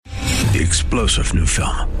The explosive new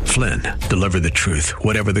film, Flynn, deliver the truth,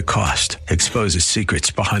 whatever the cost, exposes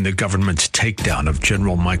secrets behind the government's takedown of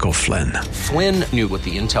General Michael Flynn. Flynn knew what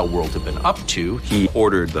the intel world had been up to. He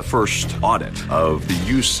ordered the first audit of the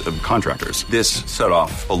use of contractors. This set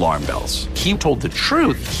off alarm bells. He told the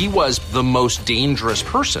truth. He was the most dangerous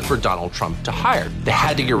person for Donald Trump to hire. They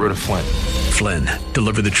had to get rid of Flynn. Flynn,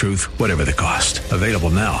 deliver the truth, whatever the cost. Available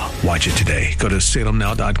now. Watch it today. Go to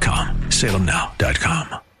salemnow.com.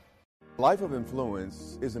 salemnow.com. Life of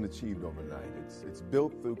influence isn't achieved overnight. It's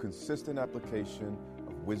built through consistent application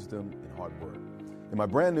of wisdom and hard work. In my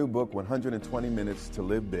brand new book, 120 Minutes to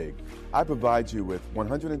Live Big, I provide you with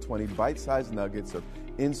 120 bite-sized nuggets of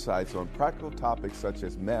insights on practical topics such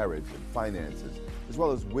as marriage and finances, as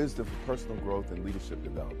well as wisdom for personal growth and leadership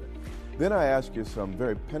development. Then I ask you some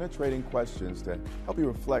very penetrating questions to help you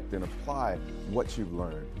reflect and apply what you've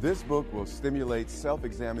learned. This book will stimulate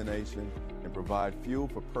self-examination and provide fuel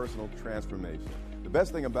for personal transformation. The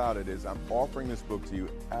best thing about it is I'm offering this book to you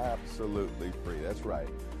absolutely free. That's right.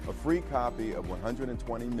 A free copy of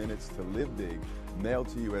 120 Minutes to Live Big mailed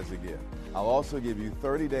to you as a gift. I'll also give you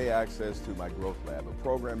 30-day access to my Growth Lab, a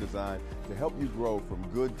program designed to help you grow from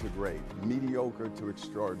good to great, mediocre to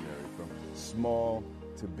extraordinary, from small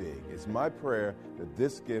to big. It's my prayer that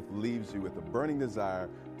this gift leaves you with a burning desire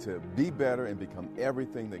to be better and become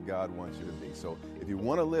everything that God wants you to be. So if you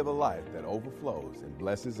want to live a life that overflows and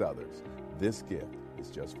blesses others, this gift is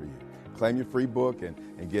just for you. Claim your free book and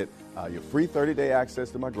get your free 30-day access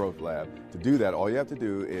to my Growth Lab. To do that, all you have to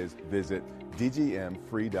do is visit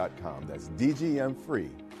dgmfree.com. That's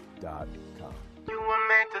dgmfree.com. You were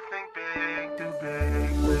meant to think big, do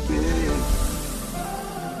big, live big.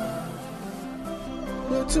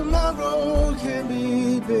 But tomorrow can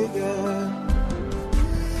be bigger.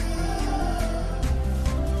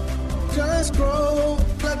 Just grow,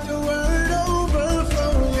 let the word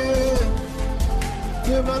overflow, yeah.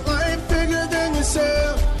 Live a life bigger than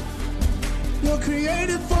yourself. You're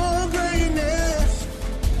created for greatness.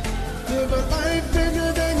 Live a life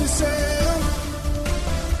bigger than yourself.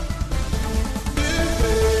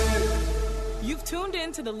 You've tuned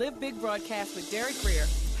in to the Live Big broadcast with Derek Greer,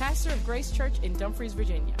 pastor of Grace Church in Dumfries,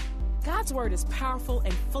 Virginia. God's word is powerful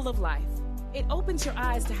and full of life. It opens your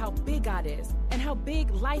eyes to how big God is and how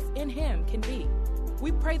big life in Him can be.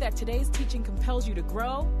 We pray that today's teaching compels you to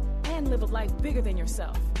grow and live a life bigger than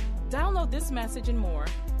yourself. Download this message and more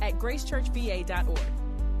at gracechurchva.org.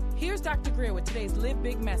 Here's Dr. Greer with today's Live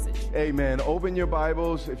Big message. Amen. Open your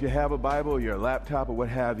Bibles, if you have a Bible, your laptop, or what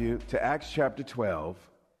have you, to Acts chapter 12,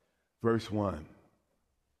 verse 1.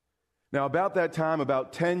 Now, about that time,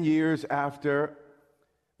 about 10 years after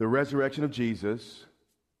the resurrection of Jesus,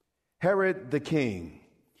 Herod the king.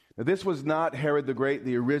 Now, this was not Herod the Great,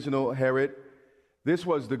 the original Herod. This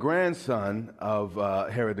was the grandson of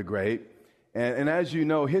Herod the Great. And as you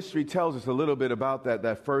know, history tells us a little bit about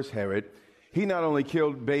that first Herod. He not only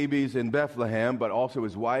killed babies in Bethlehem, but also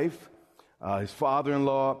his wife, his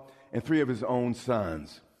father-in-law, and 3 of his own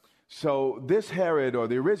sons. So this Herod, or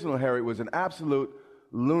the original Herod, was an absolute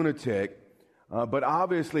lunatic, but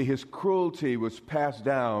obviously his cruelty was passed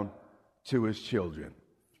down to his children.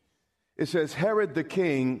 It says, Herod the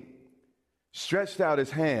king stretched out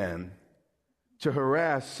his hand to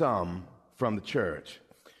harass some from the church.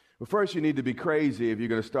 Well, first you need to be crazy if you're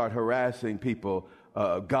going to start harassing people,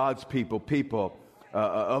 God's people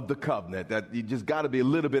of the covenant. That you just got to be a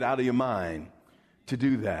little bit out of your mind to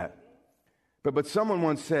do that. But someone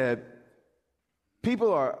once said,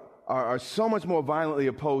 people are so much more violently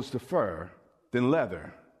opposed to fur than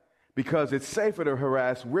leather because it's safer to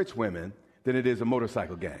harass rich women than it is a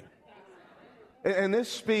motorcycle gang. And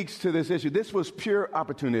this speaks to this issue. This was pure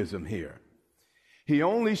opportunism here. He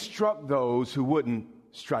only struck those who wouldn't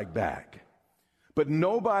strike back. But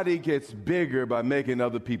nobody gets bigger by making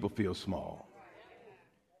other people feel small.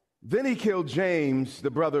 Then he killed James, the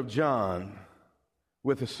brother of John,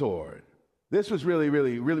 with a sword. This was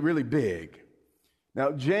really big.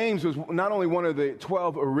 Now, James was not only one of the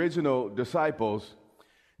 12 original disciples,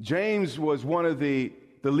 James was one of the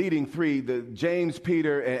leading 3, James,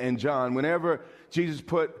 Peter, and John. Whenever Jesus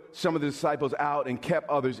put some of the disciples out and kept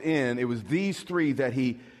others in, it was these 3 that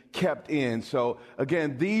he kept in. So,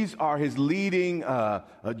 again, these are his leading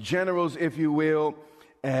generals, if you will.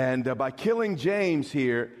 And by killing James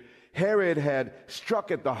here, Herod had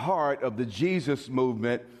struck at the heart of the Jesus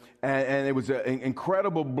movement, and it was an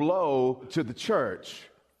incredible blow to the church.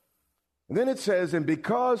 And then it says, and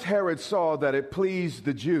because Herod saw that it pleased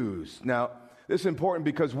the Jews. Now, this is important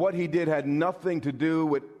because what he did had nothing to do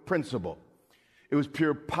with principle. It was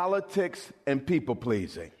pure politics and people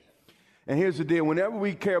pleasing. And here's the deal. Whenever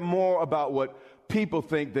we care more about what people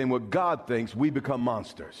think than what God thinks, we become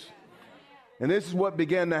monsters. And this is what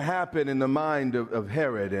began to happen in the mind of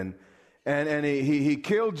Herod. And he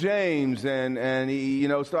killed James and he,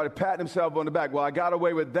 started patting himself on the back. Well, I got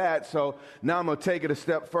away with that, so now I'm going to take it a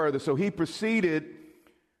step further. So he proceeded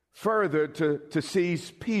further to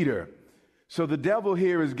seize Peter. So the devil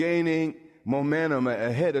here is gaining momentum,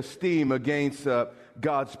 a head of steam against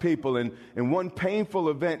God's people. And one painful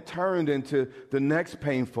event turned into the next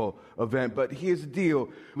painful event. But here's the deal.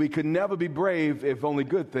 We could never be brave if only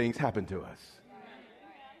good things happen to us.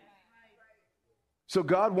 So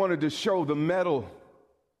God wanted to show the mettle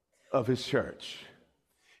of his church.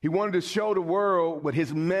 He wanted to show the world what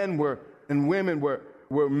his men were and women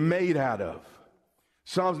were made out of.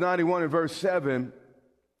 Psalms 91 and verse 7,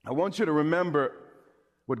 I want you to remember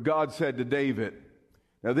what God said to David.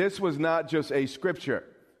 Now, this was not just a scripture,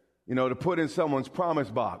 to put in someone's promise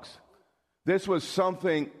box. This was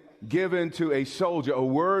something given to a soldier, a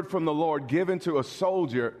word from the Lord given to a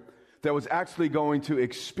soldier that was actually going to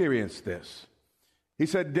experience this. He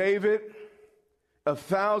said, David,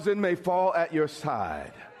 1,000 may fall at your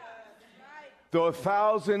side, though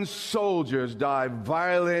 1,000 soldiers die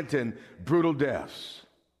violent and brutal deaths.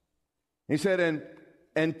 He said,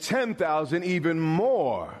 and 10,000 even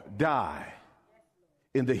more die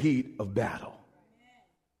in the heat of battle.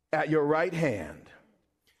 At your right hand,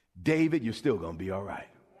 David, you're still going to be all right.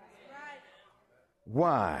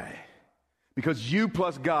 Why? Because you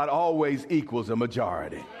plus God always equals a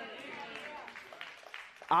majority.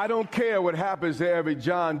 I don't care what happens to every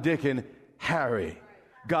John, Dick, and Harry.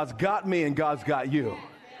 God's got me and God's got you.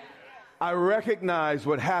 I recognize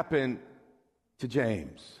what happened to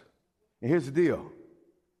James. And here's the deal.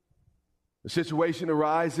 The situation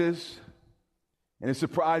arises and it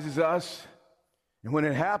surprises us. And when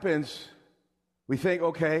it happens, we think,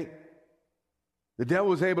 okay, the devil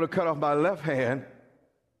was able to cut off my left hand,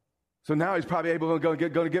 so now he's probably able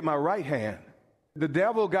to get my right hand. The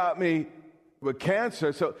devil got me with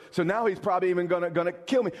cancer, so now he's probably even gonna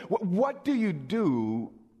kill me. What do you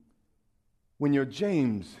do when your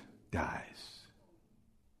James dies?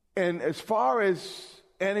 And as far as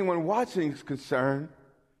anyone watching is concerned,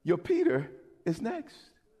 your Peter is next.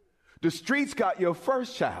 The streets got your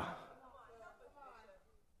first child.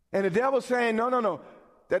 And the devil's saying, no,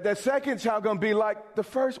 that second child gonna be like the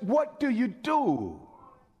first. What do you do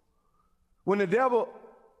when the devil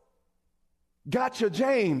got your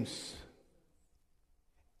James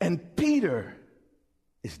and Peter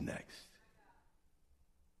is next?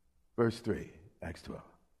 Verse 3, Acts 12.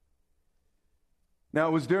 Now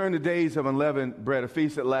it was during the days of unleavened bread, a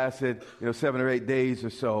feast that lasted 7 or 8 days or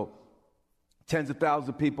so. Tens of thousands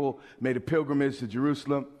of people made a pilgrimage to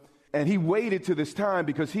Jerusalem. And he waited to this time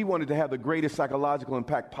because he wanted to have the greatest psychological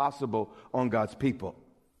impact possible on God's people.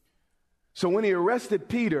 So when he arrested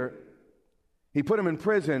Peter, he put him in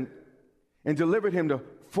prison and delivered him to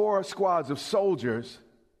 4 squads of soldiers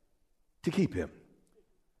to keep him.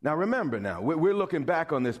 Now remember we're looking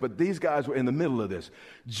back on this, but these guys were in the middle of this.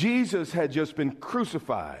 Jesus had just been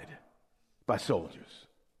crucified by soldiers.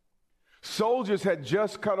 Soldiers had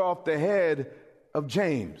just cut off the head of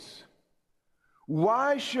James.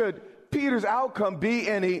 Why should Peter's outcome be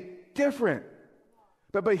any different?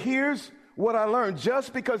 But here's what I learned.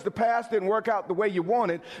 Just because the past didn't work out the way you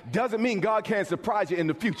wanted doesn't mean God can't surprise you in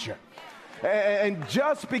the future. And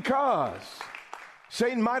just because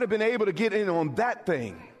Satan might have been able to get in on that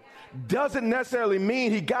thing doesn't necessarily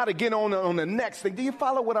mean he got to get on the next thing. Do you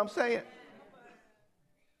follow what I'm saying?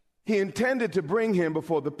 He intended to bring him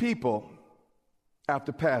before the people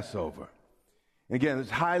after Passover. Again, it's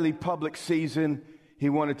highly public season. He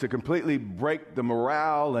wanted to completely break the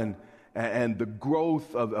morale and the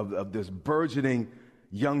growth of this burgeoning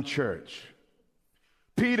young church.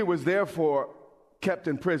 Peter was therefore kept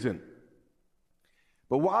in prison.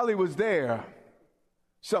 But while he was there,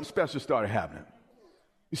 something special started happening.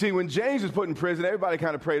 You see, when James was put in prison, everybody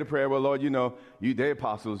kind of prayed a prayer. Well, Lord, they're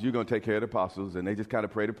apostles. You're going to take care of the apostles. And they just kind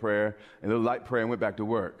of prayed a prayer, a little light prayer, and went back to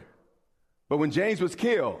work. But when James was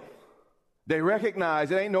killed, they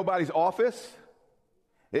recognized it ain't nobody's office.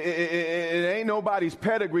 It ain't nobody's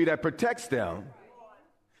pedigree that protects them.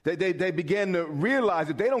 They began to realize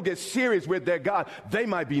if they don't get serious with their God, they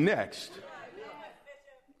might be next.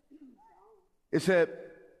 It said,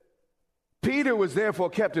 Peter was therefore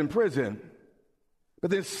kept in prison, but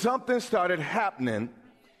then something started happening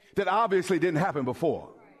that obviously didn't happen before.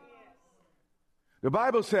 The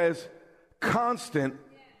Bible says constant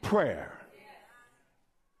prayer.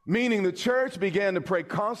 Meaning the church began to pray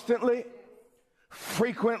constantly,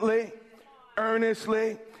 frequently,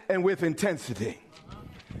 earnestly, and with intensity.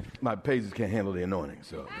 My pages can't handle the anointing,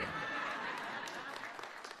 so.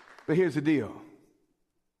 But here's the deal.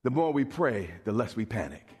 The more we pray, the less we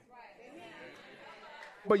panic.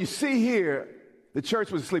 But you see here, the church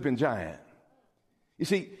was a sleeping giant. You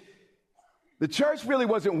see, the church really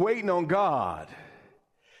wasn't waiting on God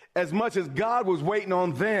as much as God was waiting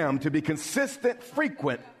on them to be consistent,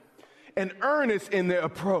 frequent, and earnest in their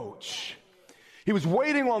approach. He was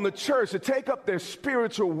waiting on the church to take up their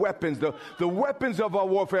spiritual weapons, the weapons of our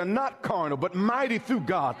warfare, not carnal, but mighty through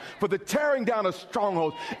God, for the tearing down of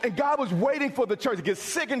strongholds. And God was waiting for the church to get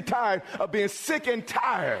sick and tired of being sick and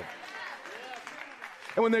tired.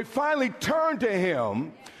 And when they finally turned to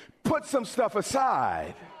him, put some stuff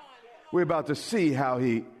aside, we're about to see how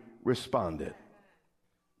he responded.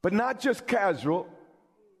 But not just casual,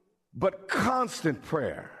 but constant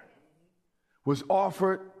prayer was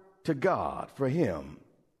offered to God for him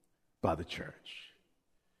by the church.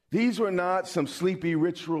 These were not some sleepy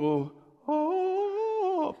ritual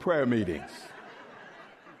prayer meetings.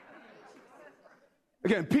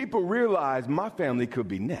 Again, people realized my family could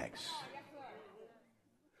be next.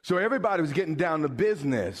 So everybody was getting down to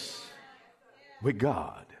business with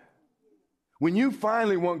God. When you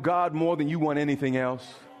finally want God more than you want anything else,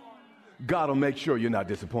 God will make sure you're not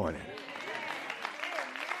disappointed.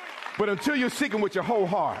 But until you're seeking with your whole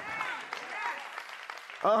heart,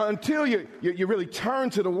 until you really turn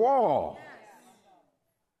to the wall,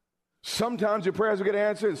 sometimes your prayers will get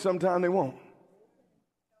answered and sometimes they won't.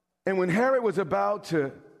 And when Herod was about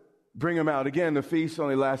to bring him out, again, the feast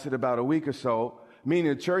only lasted about a week or so,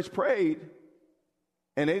 meaning the church prayed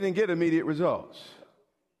and they didn't get immediate results.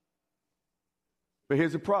 But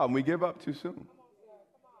here's the problem. We give up too soon.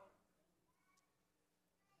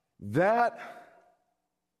 That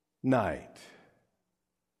night,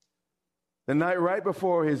 the night right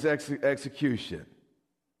before his execution,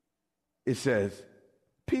 it says,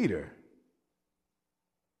 Peter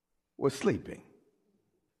was sleeping.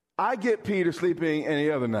 I get Peter sleeping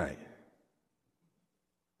any other night.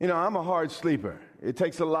 You know, I'm a hard sleeper. It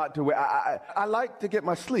takes a lot to wait. I like to get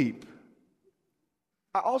my sleep.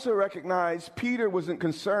 I also recognize Peter wasn't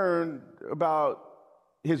concerned about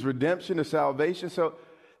his redemption or salvation, so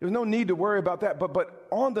there's no need to worry about that. But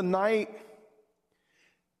on the night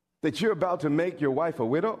that you're about to make your wife a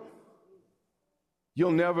widow,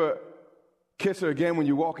 you'll never kiss her again when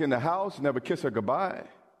you walk in the house, never kiss her goodbye.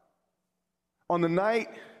 On the night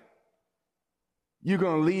you're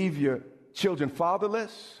going to leave your children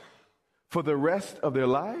fatherless for the rest of their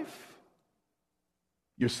life,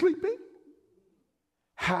 you're sleeping?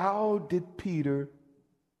 How did Peter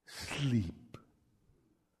sleep?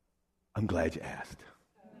 I'm glad you asked.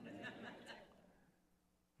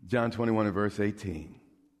 John 21 and verse 18.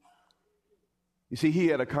 You see, he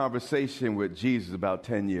had a conversation with Jesus about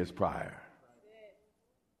 10 years prior.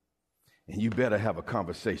 And you better have a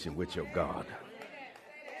conversation with your God.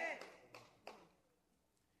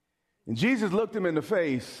 And Jesus looked him in the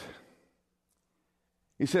face.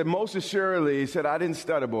 He said, most assuredly, he said, I didn't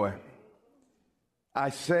stutter, boy. I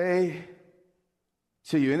say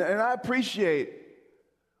to you, and I appreciate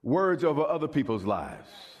words over other people's lives.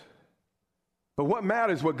 But what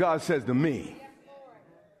matters is what God says to me.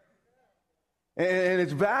 And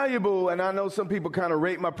it's valuable, and I know some people kind of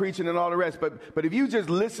rate my preaching and all the rest, but if you just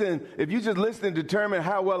listen and determine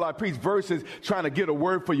how well I preach versus trying to get a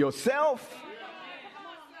word for yourself,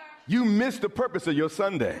 you miss the purpose of your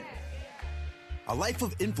Sunday. A life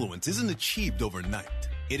of influence isn't achieved overnight.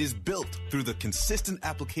 It is built through the consistent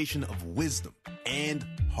application of wisdom and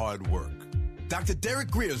hard work. Dr. Derek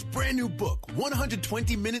Grier's brand new book,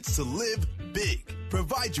 120 Minutes to Live Big,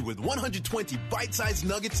 provides you with 120 bite-sized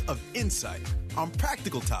nuggets of insight on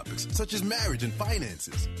practical topics such as marriage and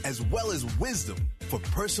finances, as well as wisdom for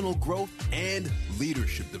personal growth and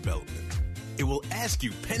leadership development. It will ask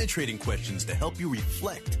you penetrating questions to help you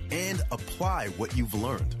reflect and apply what you've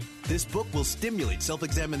learned. This book will stimulate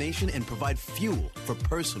self-examination and provide fuel for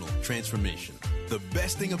personal transformation. The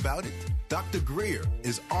best thing about it, Dr. Grier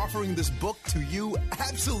is offering this book to you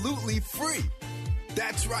absolutely free.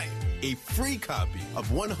 That's right, a free copy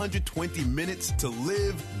of 120 Minutes to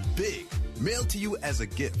Live Big, mailed to you as a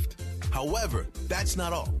gift. However, that's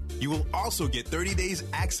not all. You will also get 30 days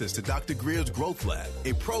access to Dr. Grier's Growth Lab,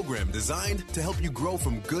 a program designed to help you grow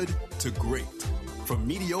from good to great, from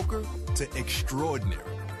mediocre to extraordinary.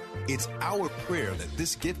 It's our prayer that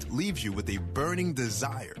this gift leaves you with a burning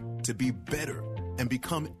desire to be better and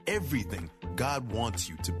become everything God wants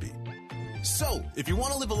you to be. So, if you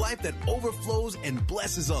want to live a life that overflows and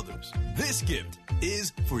blesses others, this gift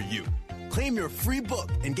is for you. Claim your free book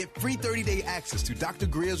and get free 30-day access to Dr.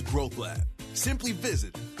 Grier's Growth Lab. Simply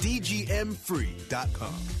visit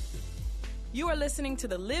dgmfree.com. You are listening to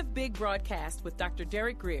the Live Big broadcast with Dr.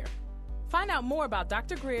 Derek Grier. Find out more about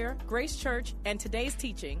Dr. Grier, Grace Church, and today's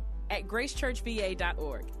teaching at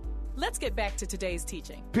gracechurchva.org. Let's get back to today's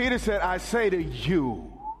teaching. Peter said, I say to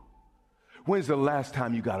you, when's the last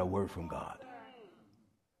time you got a word from God?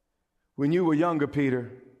 When you were younger,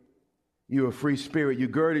 Peter, you were a free spirit. You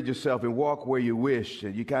girded yourself and walked where you wished,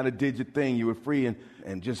 and you kind of did your thing. You were free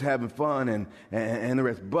and just having fun and the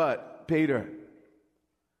rest. But, Peter,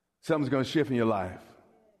 something's going to shift in your life.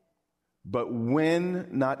 But when,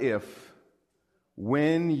 not if,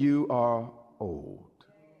 when you are old.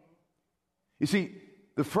 You see,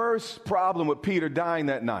 the first problem with Peter dying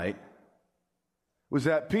that night was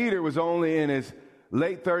that Peter was only in his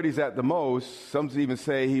late 30s at the most. Some even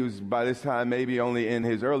say he was, by this time, maybe only in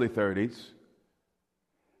his early 30s.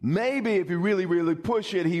 Maybe if you really, really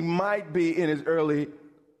push it, he might be in his early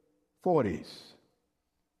 40s.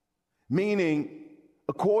 Meaning,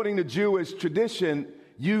 according to Jewish tradition,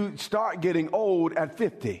 you start getting old at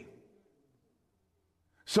 50.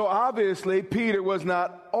 So obviously, Peter was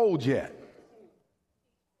not old yet.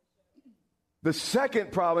 The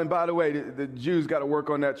second problem, by the way, the Jews got to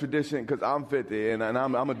work on that tradition because I'm 50 and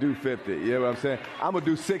I'm going to do 50. You know what I'm saying? I'm going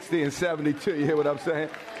to do 60 and 72. You hear what I'm saying?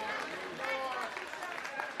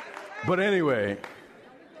 But anyway,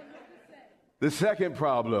 the second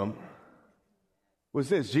problem was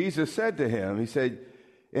this. Jesus said to him, he said,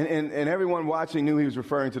 and everyone watching knew he was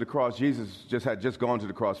referring to the cross. Jesus had just gone to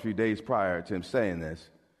the cross a few days prior to him saying this.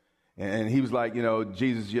 And he was like,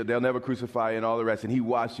 Jesus, they'll never crucify you and all the rest. And he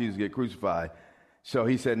watched Jesus get crucified. So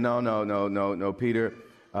he said, no, Peter,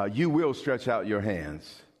 you will stretch out your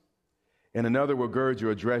hands. And another will gird you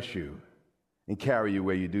or dress you and carry you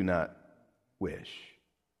where you do not wish.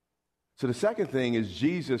 So the second thing is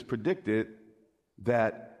Jesus predicted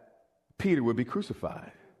that Peter would be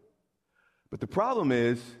crucified. But the problem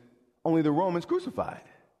is only the Romans crucified.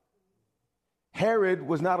 Herod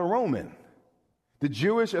was not a Roman. The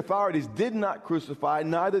Jewish authorities did not crucify,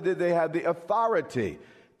 neither did they have the authority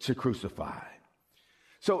to crucify.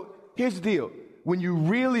 So here's the deal. When you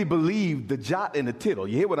really believe the jot and the tittle,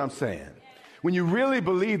 you hear what I'm saying? When you really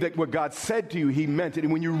believe that what God said to you, he meant it,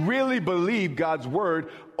 and when you really believe God's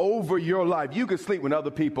word over your life, you can sleep when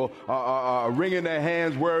other people are wringing their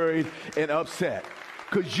hands, worried and upset,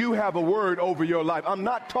 because you have a word over your life. I'm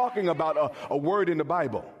not talking about a word in the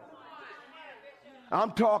Bible.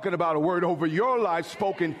 I'm talking about a word over your life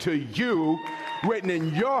spoken to you, written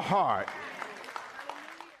in your heart.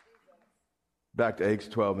 Back to Acts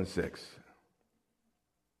 12 and 6.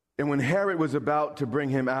 And when Herod was about to bring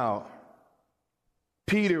him out,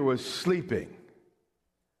 Peter was sleeping,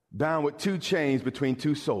 bound with 2 chains between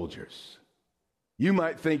 2 soldiers. You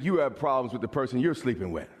might think you have problems with the person you're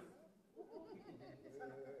sleeping with.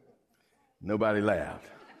 Nobody laughed.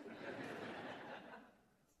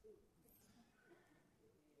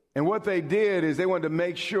 And what they did is they wanted to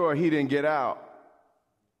make sure he didn't get out.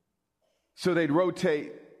 So they'd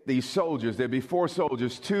rotate these soldiers. There'd be 4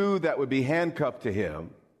 soldiers, 2 that would be handcuffed to him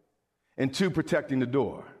and 2 protecting the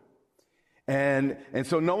door. And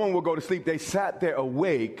so no one would go to sleep. They sat there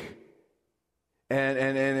awake. And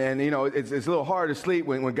it's a little hard to sleep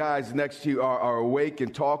when guys next to you are awake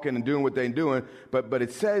and talking and doing what they're doing. But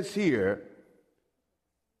it says here,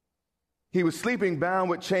 he was sleeping bound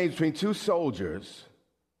with chains between 2 soldiers.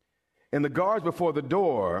 And the guards before the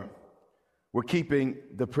door were keeping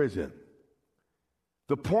the prison.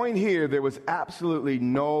 The point here, there was absolutely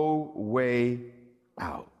no way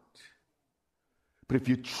out. But if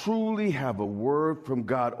you truly have a word from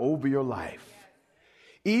God over your life,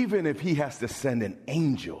 even if he has to send an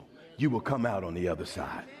angel, you will come out on the other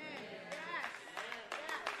side.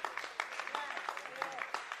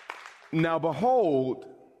 Now behold,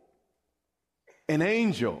 an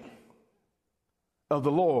angel of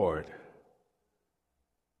the Lord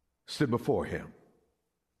stood before him.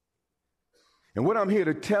 And what I'm here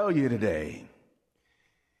to tell you today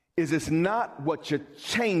is it's not what you're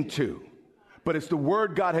chained to, but it's the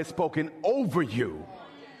word God has spoken over you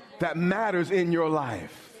that matters in your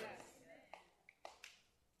life.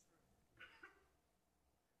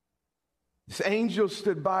 This angel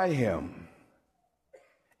stood by him,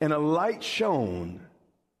 and a light shone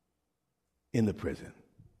in the prison.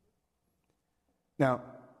 Now,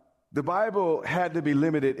 the Bible had to be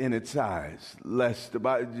limited in its size, lest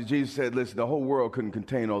Jesus said, listen, the whole world couldn't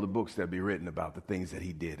contain all the books that be written about the things that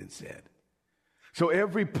he did and said. So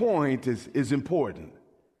every point is important.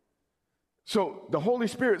 So the Holy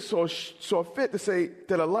Spirit saw fit to say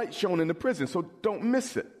that a light shone in the prison, so don't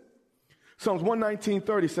miss it. Psalms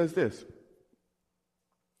 119:30 says this: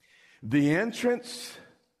 the entrance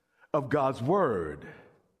of God's word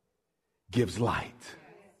gives light.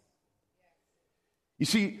 You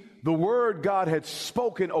see, the word God had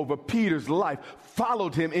spoken over Peter's life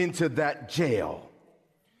followed him into that jail.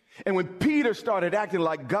 And when Peter started acting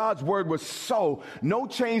like God's word was so, no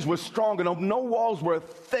chains were strong enough, no walls were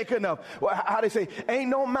thick enough. How they say, ain't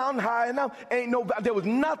no mountain high enough, there was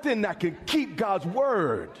nothing that could keep God's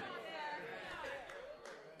word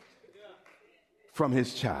from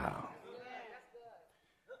his child.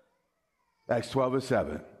 Acts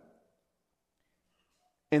 12:7.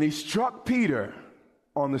 And he struck Peter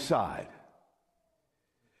on the side.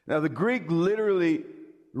 Now the Greek literally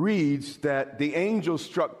reads that the angel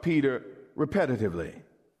struck Peter repetitively,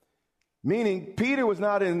 meaning Peter was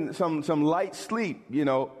not in some light sleep,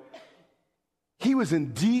 He was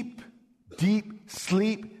in deep, deep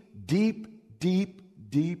sleep,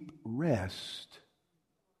 deep rest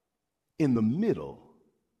in the middle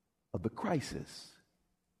of the crisis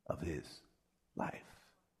of his life.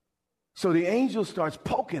 So the angel starts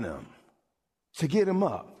poking him to get him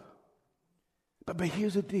up. But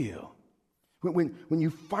here's the deal. When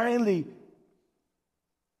you finally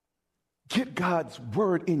get God's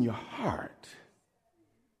word in your heart,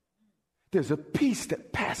 there's a peace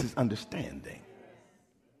that passes understanding.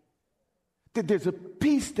 There's a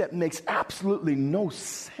peace that makes absolutely no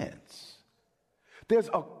sense. There's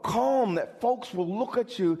a calm that folks will look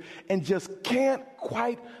at you and just can't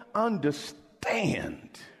quite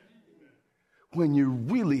understand when you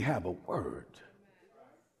really have a word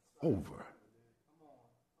over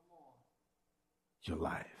your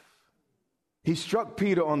life. He struck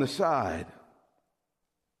Peter on the side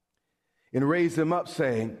and raised him up,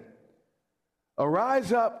 saying,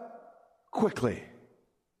 "Arise up quickly."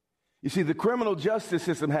 You see, the criminal justice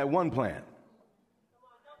system had one plan,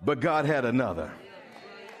 but God had another.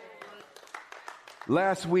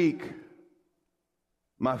 Last week,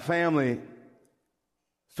 my family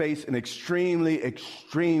faced an extremely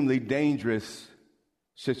dangerous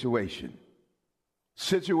situation.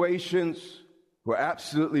 Situations were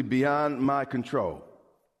absolutely beyond my control.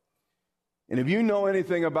 And if you know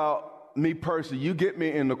anything about me personally, you get me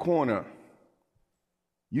in the corner,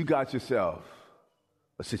 you got yourself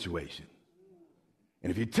a situation.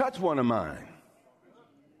 And if you touch one of mine,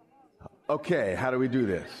 okay, how do we do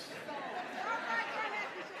this?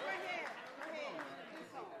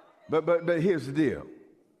 But here's the deal.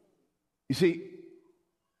 You see,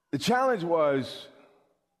 the challenge was,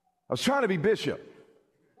 I was trying to be bishop.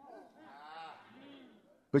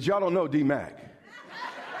 But y'all don't know D. Mac.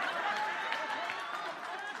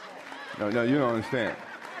 No, you don't understand.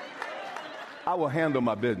 I will handle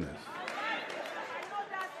my business.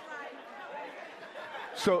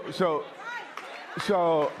 So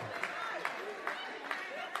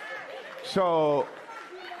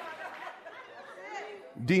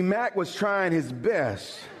D. Mac was trying his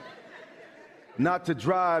best not to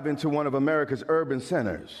drive into one of America's urban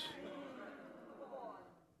centers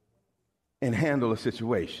and handle a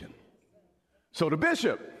situation. So the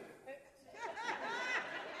bishop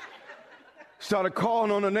started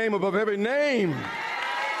calling on the name above every name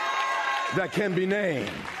that can be named.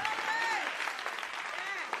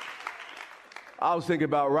 I was thinking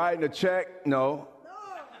about writing a check. No.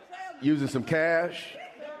 Using some cash.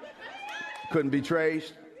 Couldn't be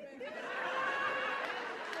traced.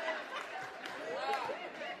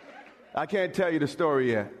 I can't tell you the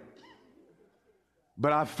story yet.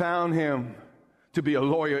 But I found him to be a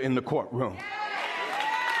lawyer in the courtroom.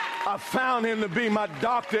 I found him to be my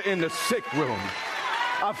doctor in the sick room.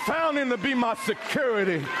 I found him to be my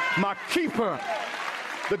security, my keeper.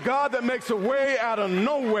 The God that makes a way out of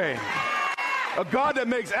no way. A God that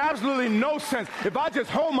makes absolutely no sense. If I just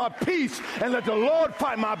hold my peace and let the Lord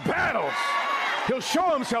fight my battles, he'll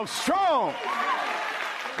show himself strong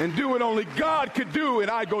and do what only God could do, and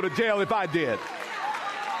I'd go to jail if I did.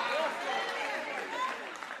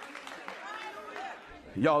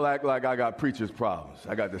 Y'all act like I got preacher's problems.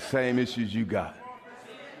 I got the same issues you got.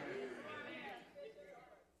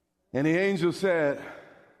 And the angel said,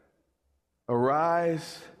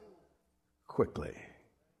 "Arise quickly."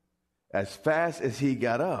 As fast as he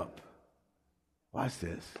got up, watch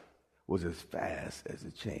this, was as fast as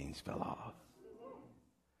the chains fell off.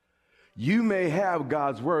 You may have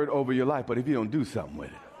God's word over your life, but if you don't do something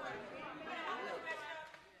with it,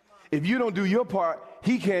 if you don't do your part,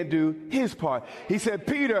 he can't do his part. He said,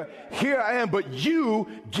 "Peter, here I am, but you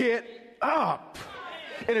get up."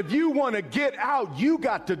 And if you want to get out, you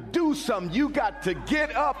got to do something. You got to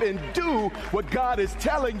get up and do what God is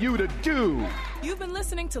telling you to do. You've been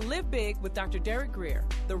listening to Live Big with Dr. Derek Grier,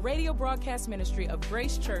 the radio broadcast ministry of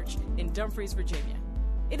Grace Church in Dumfries, Virginia.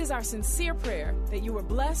 It is our sincere prayer that you are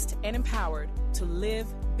blessed and empowered to live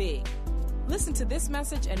big. Listen to this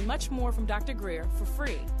message and much more from Dr. Greer for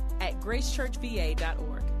free at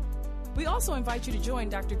gracechurchva.org. We also invite you to join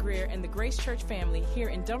Dr. Greer and the Grace Church family here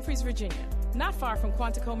in Dumfries, Virginia, not far from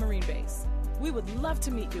Quantico Marine Base. We would love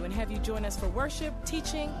to meet you and have you join us for worship,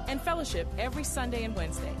 teaching, and fellowship every Sunday and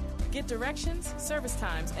Wednesday. Get directions, service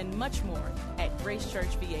times, and much more at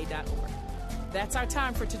gracechurchva.org. That's our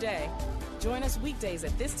time for today. Join us weekdays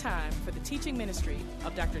at this time for the teaching ministry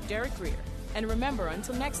of Dr. Derek Greer. And remember,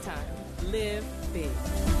 until next time, live big.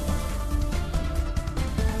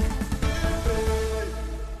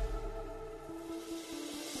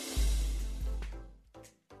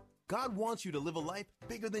 God wants you to live a life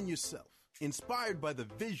bigger than yourself, inspired by the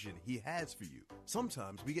vision He has for you.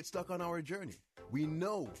 Sometimes we get stuck on our journey. We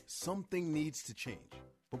know something needs to change,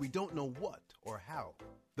 but we don't know what or how.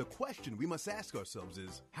 The question we must ask ourselves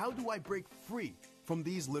is, how do I break free from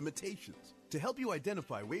these limitations? To help you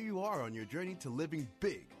identify where you are on your journey to living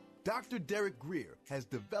big, Dr. Derek Greer has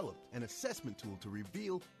developed an assessment tool to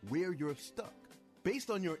reveal where you're stuck.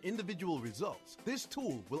 Based on your individual results, this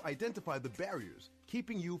tool will identify the barriers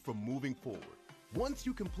keeping you from moving forward. Once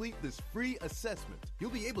you complete this free assessment,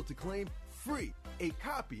 you'll be able to claim free a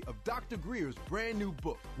copy of Dr. Greer's brand new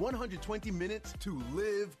book, 120 Minutes to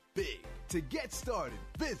Live Big. To get started,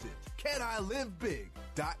 visit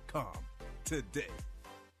canilivebig.com today.